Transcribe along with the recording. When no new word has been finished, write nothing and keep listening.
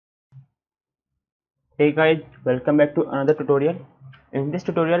Hey guys, welcome back to another tutorial. In this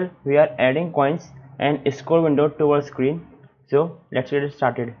tutorial, we are adding coins and score window to our screen. So let's get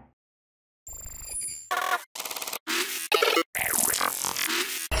started.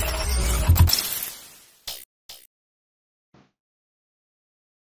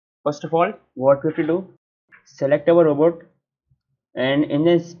 First of all, what we have to do? Select our robot and in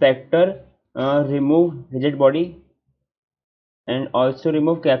the inspector, remove rigid body and also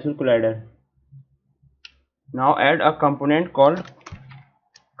remove capsule collider. Now add a component called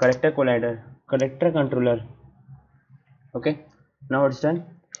character controller. Okay, now it's done.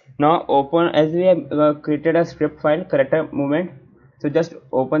 Now open, as we have created a script file character movement, so just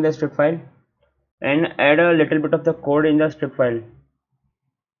open the script file and add a little bit of the code in the script file.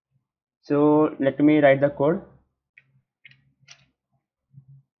 So let me write the code.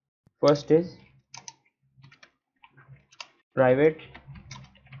 First is private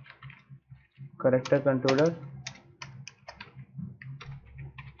character controller.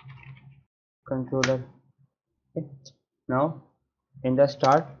 Okay. Now in the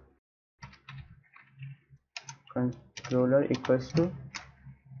start, controller equals to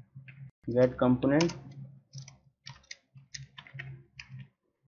get component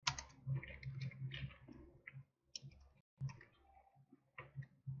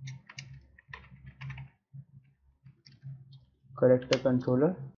character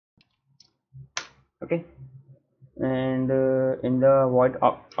controller. Okay, and in the void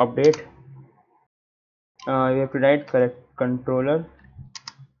update, we have to write controller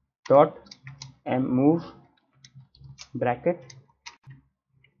dot move bracket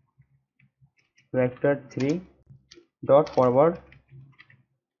vector 3 dot forward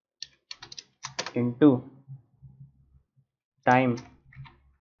into time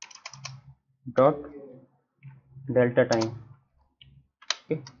dot delta time.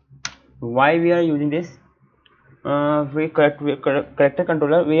 Okay, why we are using this? Character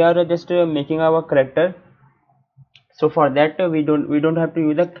controller, we are just making our character. So for that we don't have to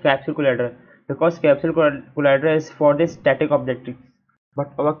use the capsule collider, because capsule collider is for the static object,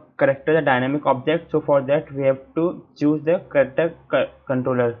 but our character is a dynamic object. So for that we have to choose the character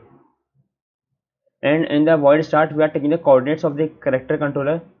controller. And in the void start, we are taking the coordinates of the character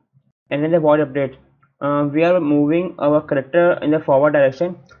controller, and in the void update, we are moving our character in the forward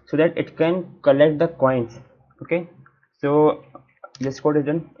direction so that it can collect the coins. Okay, so this code is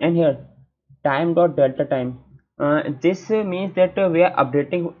done. And here time dot delta time, this means that we are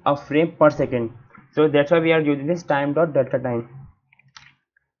updating a frame per second, so that's why we are using this time dot delta time.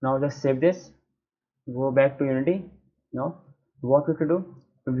 Now just save this, go back to Unity. Now what we have to do,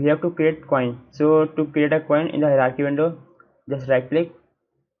 we have to create coin. So to create a coin, in the hierarchy window, just right click,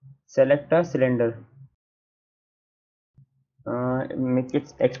 select a cylinder, make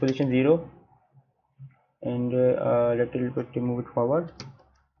its X position 0 and a little bit move it forward.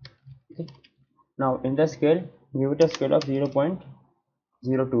 Okay. Now in the scale, give it a scale of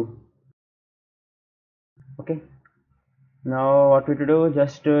 0.02. Okay, now what we have to do,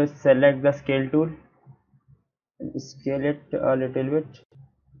 just select the scale tool, scale it a little bit.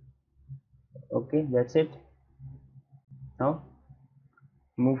 Okay, that's it. Now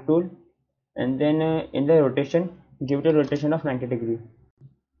move tool, and then in the rotation, give it a rotation of 90 degree.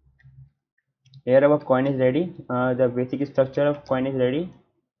 Here our coin is ready, the basic structure of coin is ready.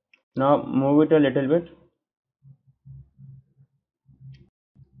 Now move it a little bit.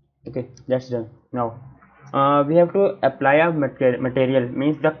 Okay, that's done. Now we have to apply a material,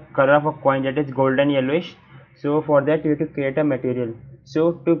 means the color of a coin, that is golden yellowish. So for that you have to create a material.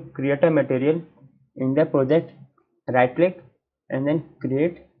 So to create a material, in the project, right click and then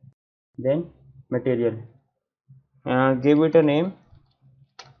create, then material, give it a name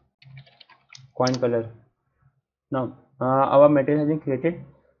coin color. Now our material has been created,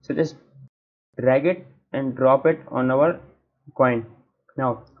 so just drag it and drop it on our coin.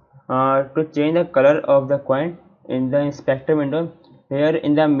 Now to change the color of the coin, in the inspector window, here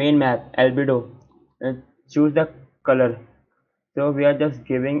in the main map albedo, choose the color. So we are just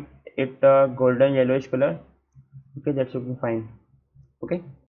giving it a golden yellowish color. Okay, that should be fine. Okay,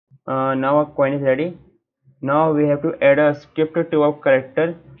 now our coin is ready. Now we have to add a script to our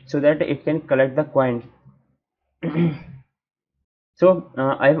character so that it can collect the coin. So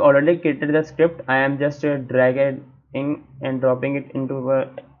I have already created the script. I am just dragging and dropping it into our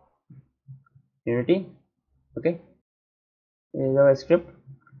Unity. Okay, here is our script.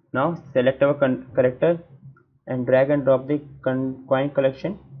 Now select our character and drag and drop the coin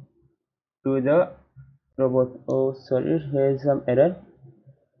collection to the robot. Oh sorry, here is some error.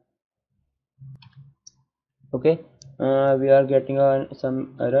 Okay, we are getting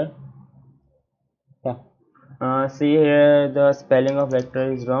some error. Yeah. See here, the spelling of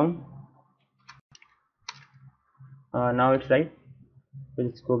vector is wrong. Now it's right.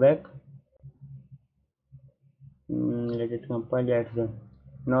 Let's go back. Let it compile. Yeah, it's done.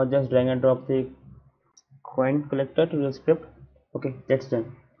 Now just drag and drop the coin collector to the script. Okay, that's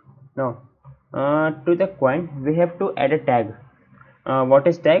done. Now to the coin we have to add a tag. What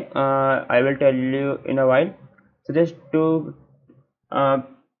is tag? I will tell you in a while. So just to uh,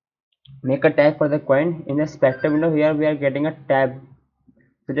 make a tag for the coin in the spectre window, here we are getting a tab.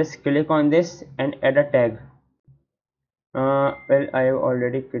 So just click on this and add a tag. Well, I have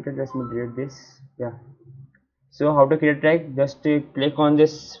already created. Let me delete this. Yeah. So how to create a tag? Just click on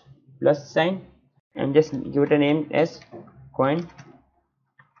this plus sign and just give it a name as coin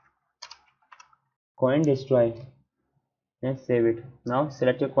destroy and save it. Now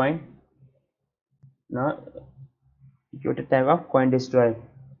select your coin. Now give it a tag of coin destroy.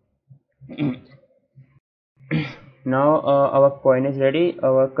 Now our coin is ready.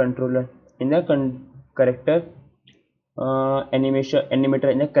 Our controller in the character animator, in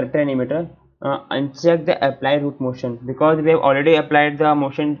the character animator, uncheck the apply root motion, because we have already applied the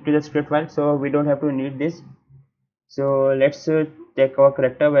motion to the script file, so we don't have to need this. So let's check our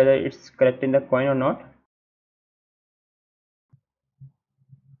character whether it's collecting the coin or not.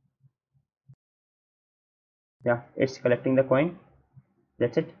 Yeah, it's collecting the coin.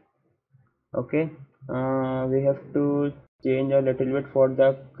 That's it. Okay. We have to change a little bit for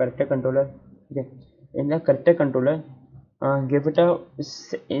the character controller. Okay, in the character controller, give it a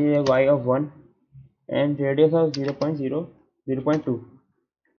y of 1 and radius of 0.2.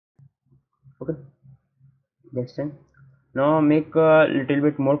 Okay, that's done. Now make a little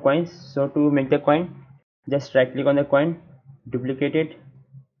bit more coins. So to make the coin, just right click on the coin, duplicate it,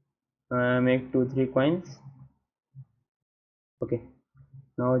 make 2 3 coins. Okay,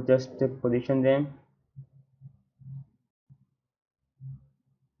 now just position them.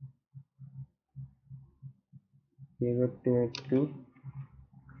 Give it 2,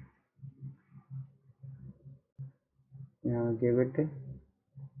 give it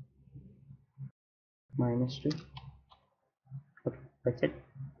 -2. Okay, that's it.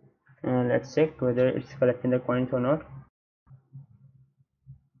 Let's check whether it's collecting the coins or not.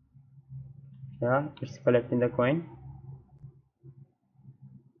 Yeah, it's collecting the coin.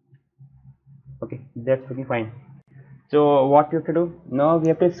 Okay, that's looking fine. So what we have to do now, we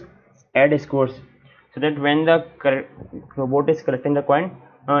have to add scores, so that when the robot is collecting the coin,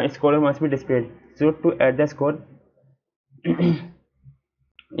 score must be displayed. So to add the score,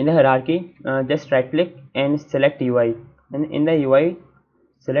 in the hierarchy, just right click and select UI, and in the UI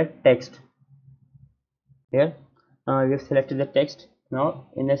select text. Here we have selected the text. Now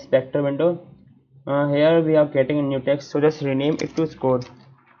in the spectre window, here we are getting a new text, so just rename it to score.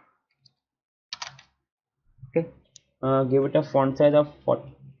 Okay, give it a font size of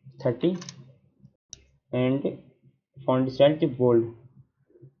 30 and font style to bold.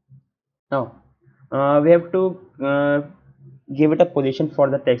 Now we have to give it a position for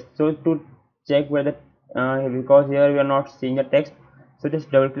the text. So to check whether because here we are not seeing the text, so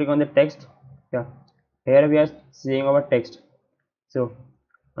just double click on the text. Yeah, here we are seeing our text. So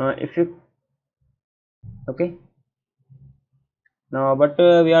if you okay, now but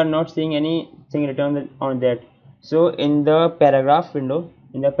we are not seeing anything written on that. So in the paragraph window,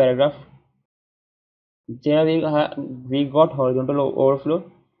 in the paragraph, there we got horizontal overflow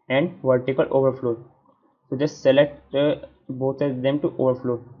and vertical overflow. So just select both of them to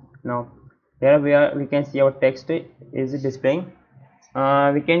overflow. Now here we can see our text is displaying.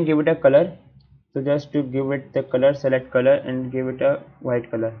 We can give it a color. So just to give it the color, select color and give it a white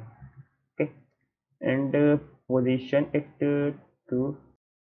color. Okay, and position it to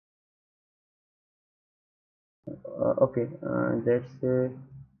okay, that's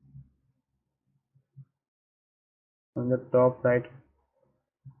on the top right.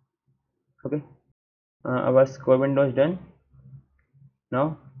 Okay, our score window is done.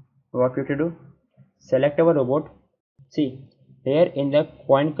 Now what we have to do, select our robot. See here in the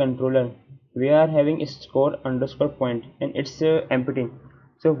point controller we are having a score underscore point and it's empty.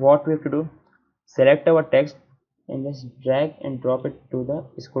 So what we have to do, select our text and just drag and drop it to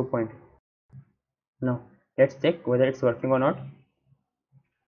the score point. Now let's check whether it's working or not.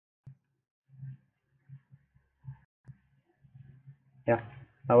 Yeah,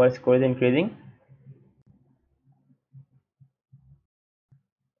 our score is increasing.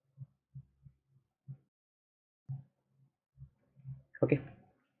 Okay,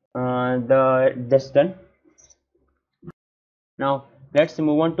 that's done. Now let's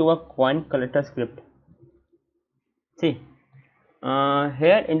move on to a coin collector script. See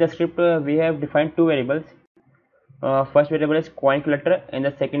Here in the script we have defined two variables. First variable is coin collector and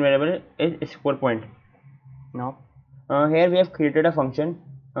the second variable is score point. Now here we have created a function.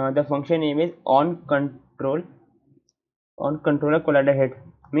 The function name is on controller collider hit,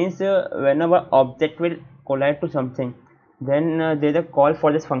 means whenever object will collide to something, then there is a call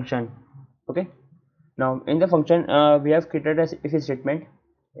for this function. Okay, now in the function we have created a if statement.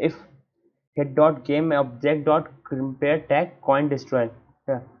 If hit dot game object dot compare tag coin destroy.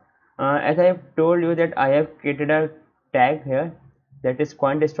 Yeah. As I have told you that I have created a tag here, that is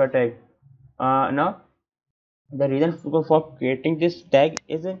coin destroy tag. Now the reason for creating this tag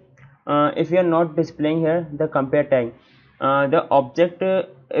is if we are not displaying here the compare tag, the object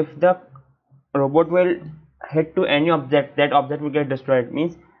if the robot will hit to any object, that object will get destroyed.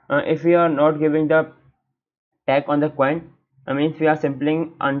 Means if we are not giving the tag on the coin, means we are simply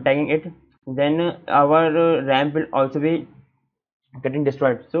untagging it, then our ramp will also be getting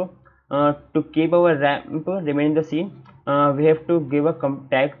destroyed. So to keep our ramp remaining the same, we have to give a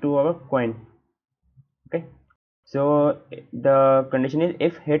tag to our coin. Okay, so the condition is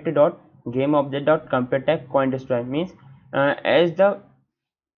if hit dot game object dot compare tag coin destroy, means as the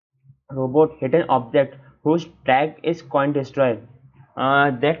robot hit an object whose tag is coin destroy,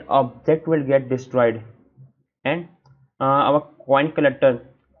 that object will get destroyed, and our coin collector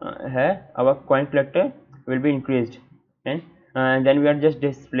our coin collector will be increased, and then we are just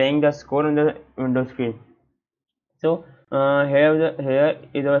displaying the score on the window screen. So here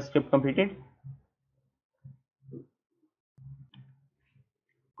is our script completed.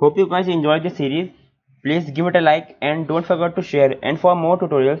 Hope you guys enjoyed the series. Please give it a like and don't forget to share, and for more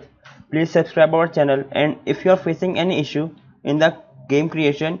tutorials please subscribe our channel, and if you are facing any issue in the game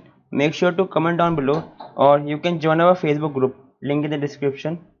creation, make sure to comment down below, or you can join our Facebook group, link in the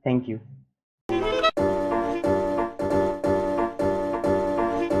description. Thank you.